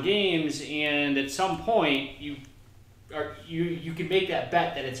 touchdown games, and at some point you can make that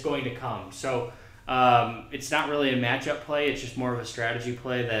bet that it's going to come. So it's not really a matchup play. It's just more of a strategy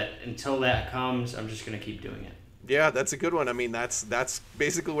play that until that comes, I'm just going to keep doing it. Yeah, that's a good one. I mean, that's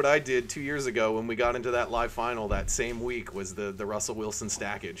basically what I did 2 years ago when we got into that live final that same week was the Russell Wilson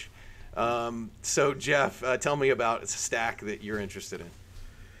stackage. So, Jeff, tell me about a stack that you're interested in.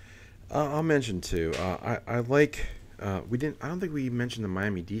 I'll mention two. I like. I don't think we mentioned the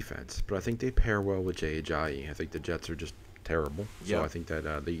Miami defense, but I think they pair well with Jay Ajayi. I think the Jets are just terrible, so I think that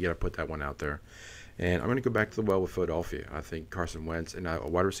you got to put that one out there. And I'm going to go back to the well with Philadelphia. I think Carson Wentz and a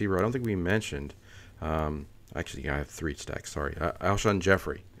wide receiver. I don't think we mentioned. Actually, I have 3 stacks. Sorry, Alshon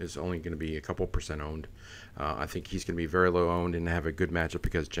Jeffrey is only going to be a couple % owned. I think he's going to be very low owned and have a good matchup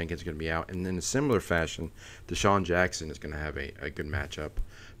because Jenkins is going to be out. And in a similar fashion, Deshaun Jackson is going to have a good matchup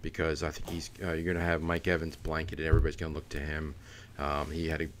because I think you're going to have Mike Evans blanketed. Everybody's going to look to him. He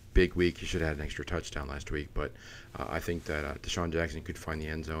had a big week. He should have had an extra touchdown last week. But I think that Deshaun Jackson could find the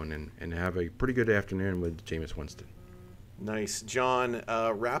end zone and have a pretty good afternoon with Jameis Winston. Nice. John,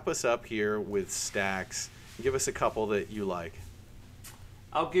 wrap us up here with stacks. Give us a couple that you like.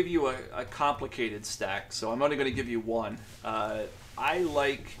 I'll give you a complicated stack, so I'm only going to give you one. I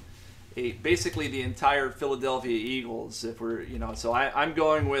like basically the entire Philadelphia Eagles. So I'm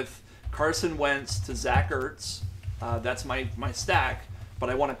going with Carson Wentz to Zach Ertz. That's my stack,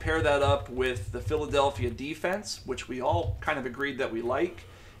 but I want to pair that up with the Philadelphia defense, which we all kind of agreed that we like,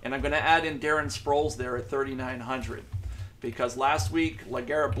 and I'm going to add in Darren Sproles there at 3,900 because last week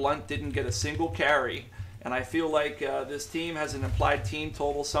LeGarrette Blount didn't get a single carry. And I feel like this team has an implied team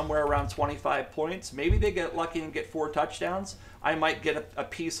total somewhere around 25 points. Maybe they get lucky and get 4 touchdowns. I might get a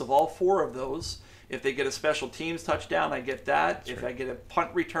piece of all 4 of those. If they get a special teams touchdown, I get that. If I get a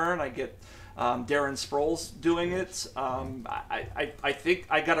punt return, I get Darren Sproles doing it. I think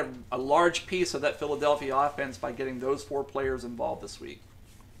I got a large piece of that Philadelphia offense by getting those 4 players involved this week.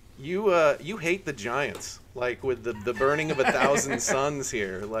 You hate the Giants, like with the burning of 1,000 suns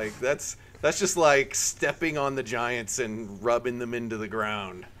here. Like that's just like stepping on the Giants and rubbing them into the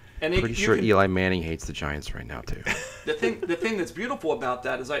ground. And pretty sure Eli Manning hates the Giants right now too. The thing that's beautiful about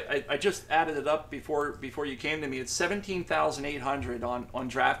that is I just added it up before you came to me. It's 17,800 on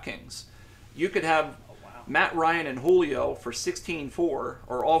DraftKings. You could have Matt Ryan and Julio for 16-4,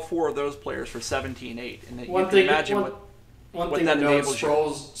 or all four of those players for 17-8, and you can imagine what thing that to note, enables you.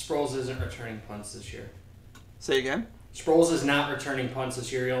 Sproles isn't returning punts this year. Say again? Sproles is not returning punts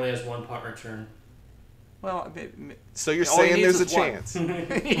this year. He only has one punt return. Well, so you're saying there's a chance.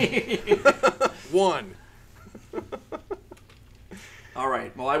 One. All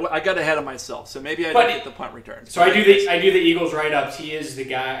right. Well, I got ahead of myself, so maybe I didn't get the punt return. So I do the Eagles write-ups. He is the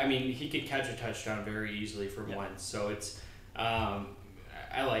guy. I mean, he could catch a touchdown very easily for once. So it's, I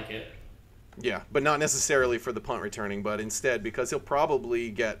like it. Yeah, but not necessarily for the punt returning, but instead because he'll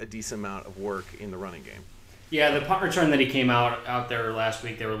probably get a decent amount of work in the running game. Yeah, the punt return that he came out there last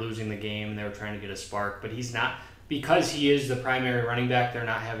week, they were losing the game and they were trying to get a spark, but he's not, because he is the primary running back, they're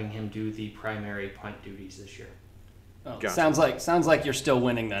not having him do the primary punt duties this year. Oh, Gotcha. Sounds like you're still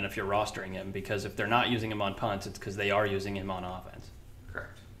winning then if you're rostering him, because if they're not using him on punts, it's because they are using him on offense.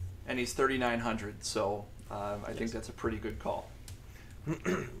 Correct. And he's 3,900, so I think that's a pretty good call.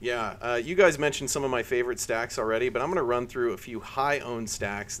 Yeah, you guys mentioned some of my favorite stacks already, but I'm going to run through a few high-owned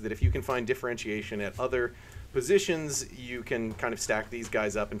stacks that if you can find differentiation at other positions, you can kind of stack these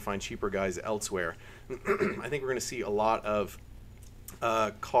guys up and find cheaper guys elsewhere. I think we're going to see a lot of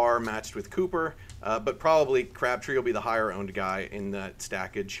Carr matched with Cooper, but probably Crabtree will be the higher-owned guy in that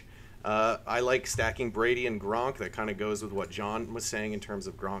stackage. I like stacking Brady and Gronk. That kind of goes with what John was saying in terms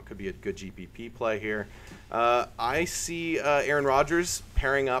of Gronk could be a good GPP play here. I see Aaron Rodgers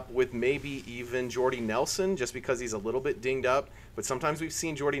pairing up with maybe even Jordy Nelson just because he's a little bit dinged up. But sometimes we've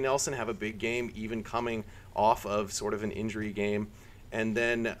seen Jordy Nelson have a big game even coming off of sort of an injury game. And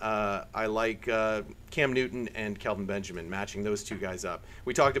then I like Cam Newton and Kelvin Benjamin, matching those two guys up.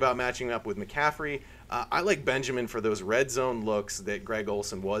 We talked about matching up with McCaffrey. I like Benjamin for those red zone looks that Greg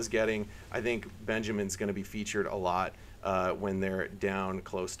Olsen was getting. I think Benjamin's going to be featured a lot when they're down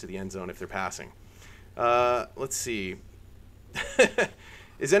close to the end zone if they're passing. Let's see.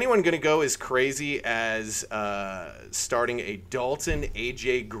 Is anyone going to go as crazy as starting a Dalton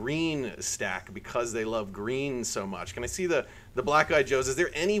AJ Green stack because they love Green so much? Can I see the Black Eyed Joes? Is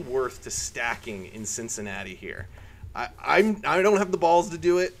there any worth to stacking in Cincinnati here? I don't have the balls to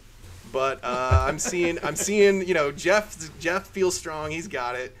do it, but I'm seeing Jeff feels strong. He's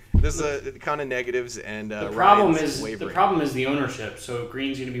got it. There's a kind of negatives and the problem is the ownership. So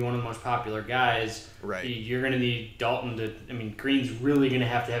Green's going to be one of the most popular guys. Right. You're going to need Dalton to. I mean, Green's really going to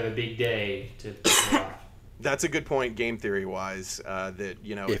have a big day to pull off. That's a good point, game theory wise. That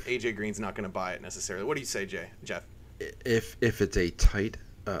if AJ Green's not going to buy it necessarily. What do you say, Jeff? If it's a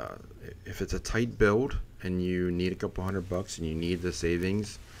tight build and you need a couple $100 and you need the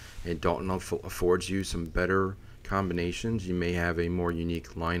savings, and Dalton affords you some better combinations, you may have a more unique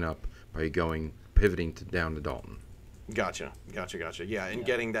lineup by pivoting down to Dalton. Gotcha. Yeah, and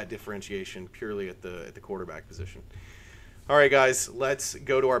getting that differentiation purely at the quarterback position. All right, guys, let's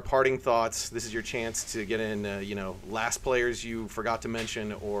go to our parting thoughts. This is your chance to get in, last players you forgot to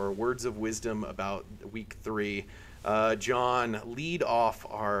mention or words of wisdom about week 3. John, lead off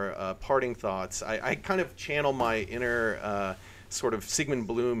our parting thoughts. I kind of channel my inner sort of Sigmund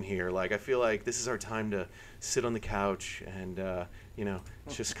Bloom here. Like, I feel like this is our time to sit on the couch and,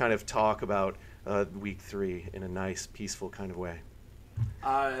 just kind of talk about week 3 in a nice, peaceful kind of way.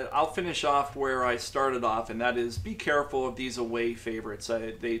 I'll finish off where I started off, and that is be careful of these away favorites.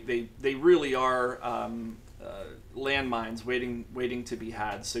 They really are landmines waiting to be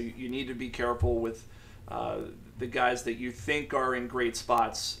had. So you need to be careful with the guys that you think are in great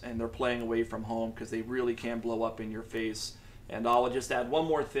spots and they're playing away from home, because they really can blow up in your face. And I'll just add one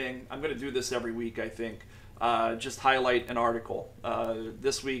more thing. I'm going to do this every week, I think. Just highlight an article.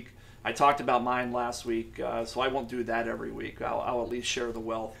 This week, I talked about mine last week, so I won't do that every week. I'll at least share the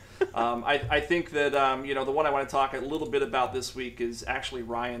wealth. I think that the one I want to talk a little bit about this week is actually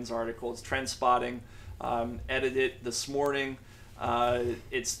Ryan's article. It's Trend Spotting. Edited it this morning.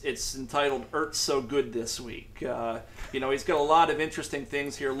 It's entitled "Ertz So Good This Week." He's got a lot of interesting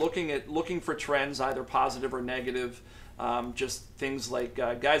things here. Looking for trends, either positive or negative. Just things like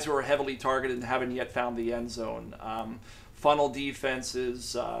guys who are heavily targeted and haven't yet found the end zone. Funnel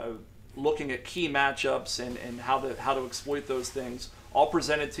defenses. Looking at key matchups and how to exploit those things, all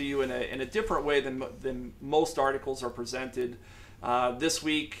presented to you in a different way than most articles are presented. This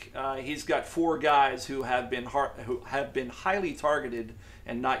week, he's got 4 guys who have been highly targeted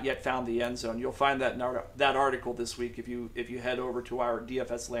and not yet found the end zone. You'll find that article this week if you head over to our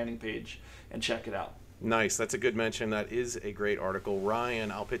DFS landing page and check it out. Nice. That's a good mention. That is a great article.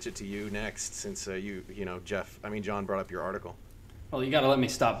 Ryan, I'll pitch it to you next since John brought up your article. Well, you got to let me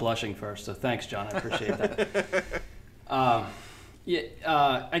stop blushing first, so thanks, John. I appreciate that.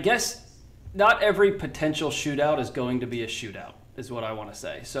 I guess not every potential shootout is going to be a shootout, is what I want to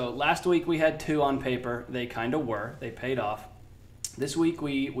say. So last week we had 2 on paper. They kind of were. They paid off. This week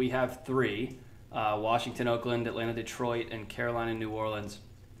we have 3, Washington, Oakland, Atlanta, Detroit, and Carolina, New Orleans.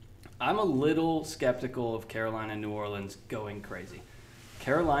 I'm a little skeptical of Carolina and New Orleans going crazy.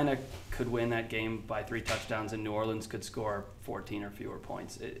 Carolina could win that game by 3 touchdowns, and New Orleans could score 14 or fewer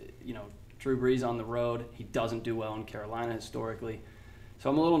points. Drew Brees on the road, he doesn't do well in Carolina historically. So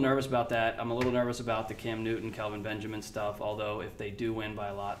I'm a little nervous about that. I'm a little nervous about the Cam Newton, Kelvin Benjamin stuff, although if they do win by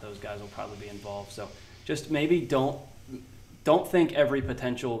a lot, those guys will probably be involved. So just maybe don't think every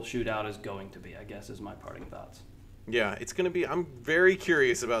potential shootout is going to be, I guess, is my parting thoughts. Yeah, it's going to be – I'm very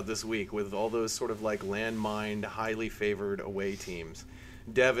curious about this week with all those sort of like landmined, highly favored away teams.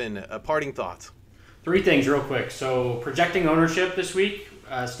 Devin, parting thoughts? 3 things real quick. So projecting ownership this week,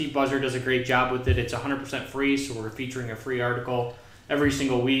 Steve Buzzer does a great job with it. It's 100% free, so we're featuring a free article every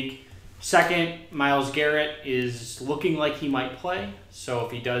single week. Second, Myles Garrett is looking like he might play. So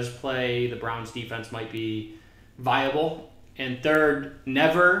if he does play, the Browns defense might be viable. And third,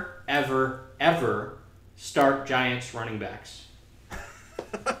 never, ever, ever start Giants running backs.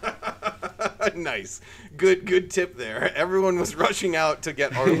 Nice. Good tip there. Everyone was rushing out to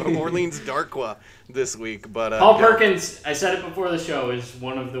get Orleans Darkwa this week. But Paul Perkins, I said it before the show, is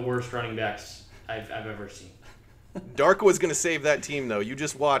one of the worst running backs I've ever seen. Darkwa's going to save that team, though. You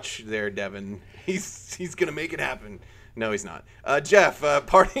just watch there, Devin. He's going to make it happen. No, he's not. Jeff,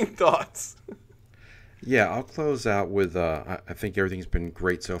 parting thoughts? Yeah, I'll close out with I think everything's been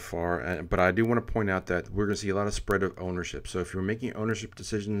great so far, but I do want to point out that we're going to see a lot of spread of ownership. So if you're making ownership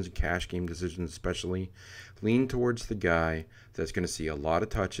decisions, cash game decisions especially, lean towards the guy that's going to see a lot of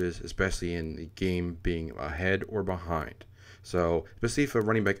touches, especially in the game being ahead or behind. So especially if a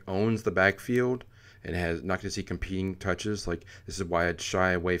running back owns the backfield and has not going to see competing touches, like this is why I'd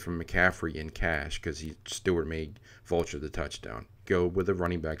shy away from McCaffrey in cash because Stewart made vulture the touchdown. Go with the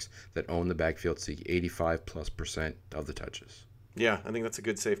running backs that own the backfield, see 85+% of the touches. Yeah, I think that's a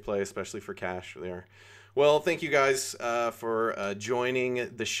good safe play, especially for cash there. Well, thank you guys for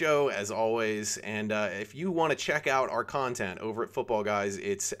joining the show as always. And if you want to check out our content over at Football Guys,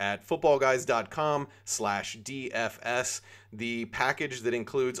 it's at footballguys.com/DFS. The package that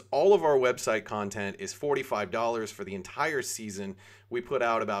includes all of our website content is $45 for the entire season. We put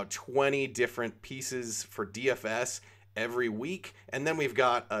out about 20 different pieces for DFS every week, and then we've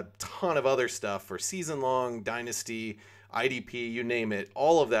got a ton of other stuff for season long, dynasty, IDP, you name it.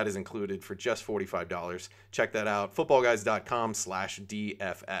 All of that is included for just $45. Check that out,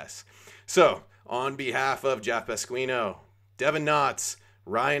 footballguys.com/DFS. So on behalf of Jeff Pasquino, Devin Knotts,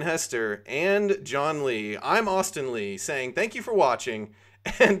 Ryan Hester, and John Lee, I'm Austin Lee saying thank you for watching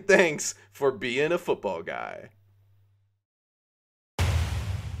and thanks for being a football guy.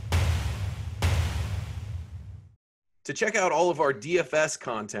 To check out all of our DFS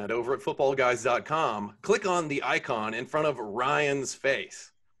content over at footballguys.com, click on the icon in front of Ryan's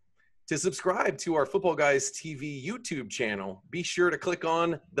face. To subscribe to our Football Guys TV YouTube channel, be sure to click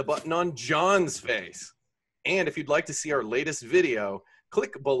on the button on John's face. And if you'd like to see our latest video,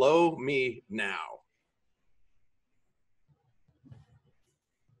 click below me now.